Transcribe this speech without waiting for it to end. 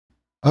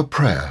A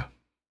Prayer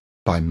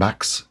by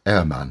Max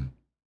Ehrmann.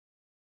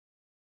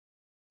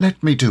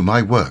 Let me do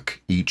my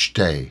work each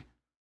day,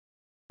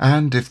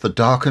 and if the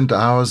darkened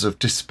hours of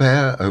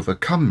despair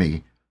overcome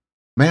me,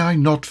 may I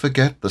not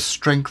forget the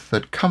strength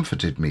that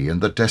comforted me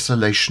in the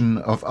desolation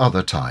of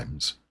other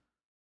times.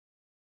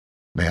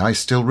 May I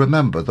still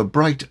remember the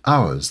bright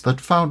hours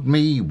that found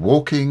me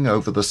walking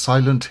over the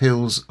silent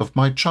hills of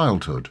my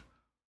childhood,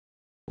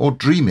 or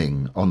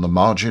dreaming on the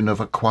margin of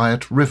a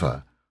quiet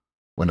river,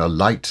 when a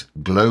light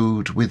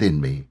glowed within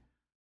me,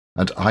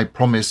 and I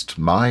promised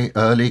my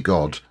early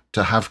God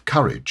to have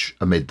courage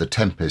amid the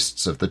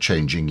tempests of the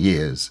changing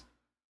years.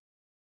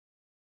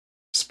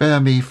 Spare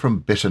me from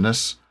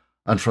bitterness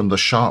and from the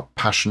sharp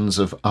passions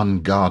of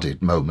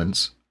unguarded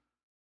moments.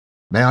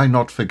 May I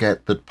not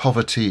forget that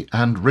poverty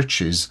and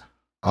riches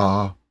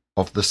are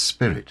of the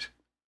Spirit.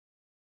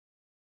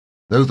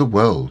 Though the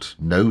world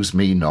knows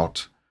me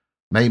not,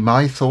 may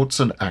my thoughts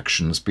and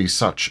actions be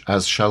such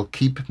as shall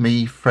keep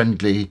me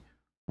friendly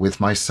with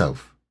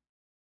myself.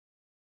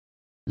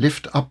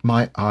 Lift up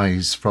my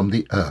eyes from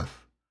the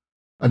earth,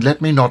 and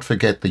let me not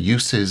forget the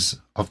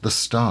uses of the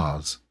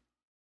stars.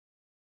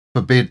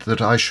 Forbid that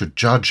I should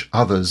judge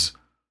others,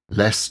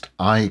 lest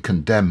I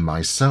condemn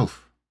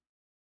myself.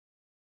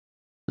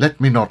 Let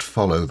me not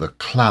follow the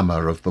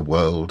clamour of the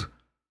world,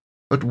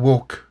 but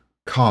walk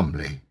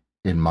calmly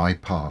in my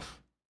path.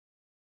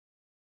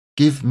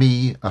 Give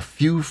me a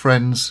few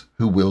friends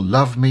who will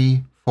love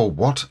me for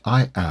what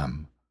I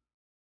am,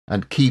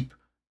 and keep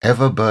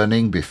ever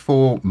burning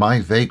before my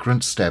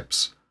vagrant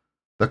steps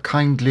the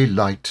kindly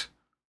light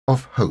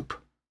of hope.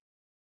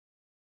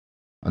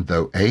 And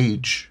though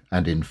age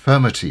and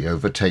infirmity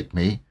overtake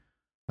me,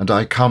 and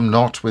I come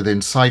not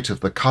within sight of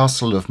the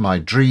castle of my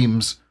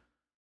dreams,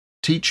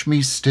 teach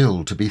me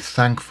still to be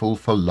thankful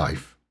for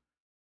life,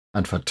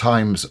 and for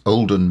time's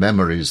olden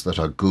memories that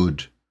are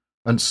good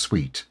and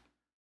sweet,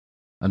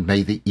 and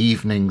may the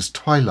evening's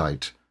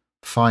twilight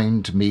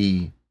find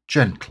me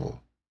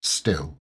gentle still.